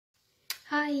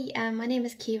Hi, my name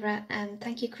is Ciara and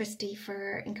thank you Christy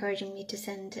for encouraging me to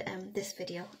send this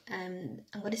video. I'm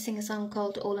going to sing a song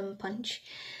called Ólaim Punch.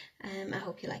 I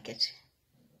hope you like it.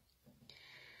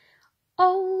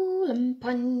 Ólaim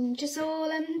punch is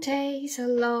ólaim te, sa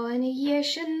lá in a dhéir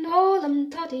sin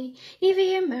ólaim toddy, ní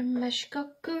bhí mar meis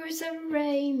gocúr sa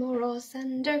ré, mórás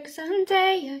an dirks an te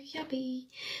a cheapi.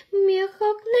 Míoch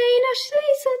och néna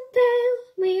slís a déil,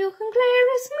 míoch an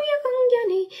gléras, míoch an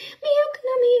gani, míoch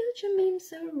na míoch a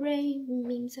míms a ré,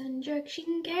 míms an dirk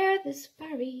sin ger this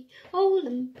barry.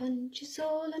 Ólaim punch is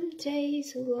ólaim te,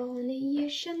 sa lá in a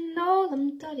dhéir sin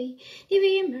ólaim toddy, ní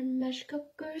bhí mar meis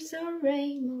gocúr sa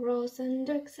ré, mórás an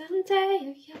dirks an te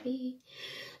a cheapi.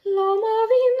 Lá má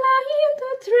bhín leíon tá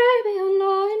trébe an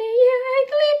lá in a dhéir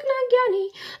ag líc na gani,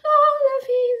 lá na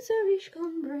bhín sa ríis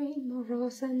gan brain,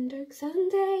 mórás an dirks an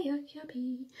te a cheapi.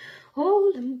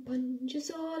 Ólaim punch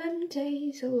is ólaim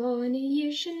te, sa lá in a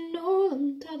dhéir sin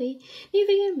ólaim toddy, ní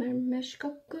bhíon mar meis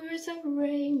gocúr sa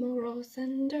ré, mórás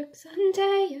an dirks an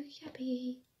te a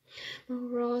cheapi.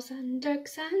 Mórás an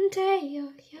dirks an te a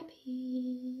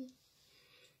cheapi.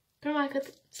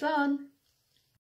 Slán.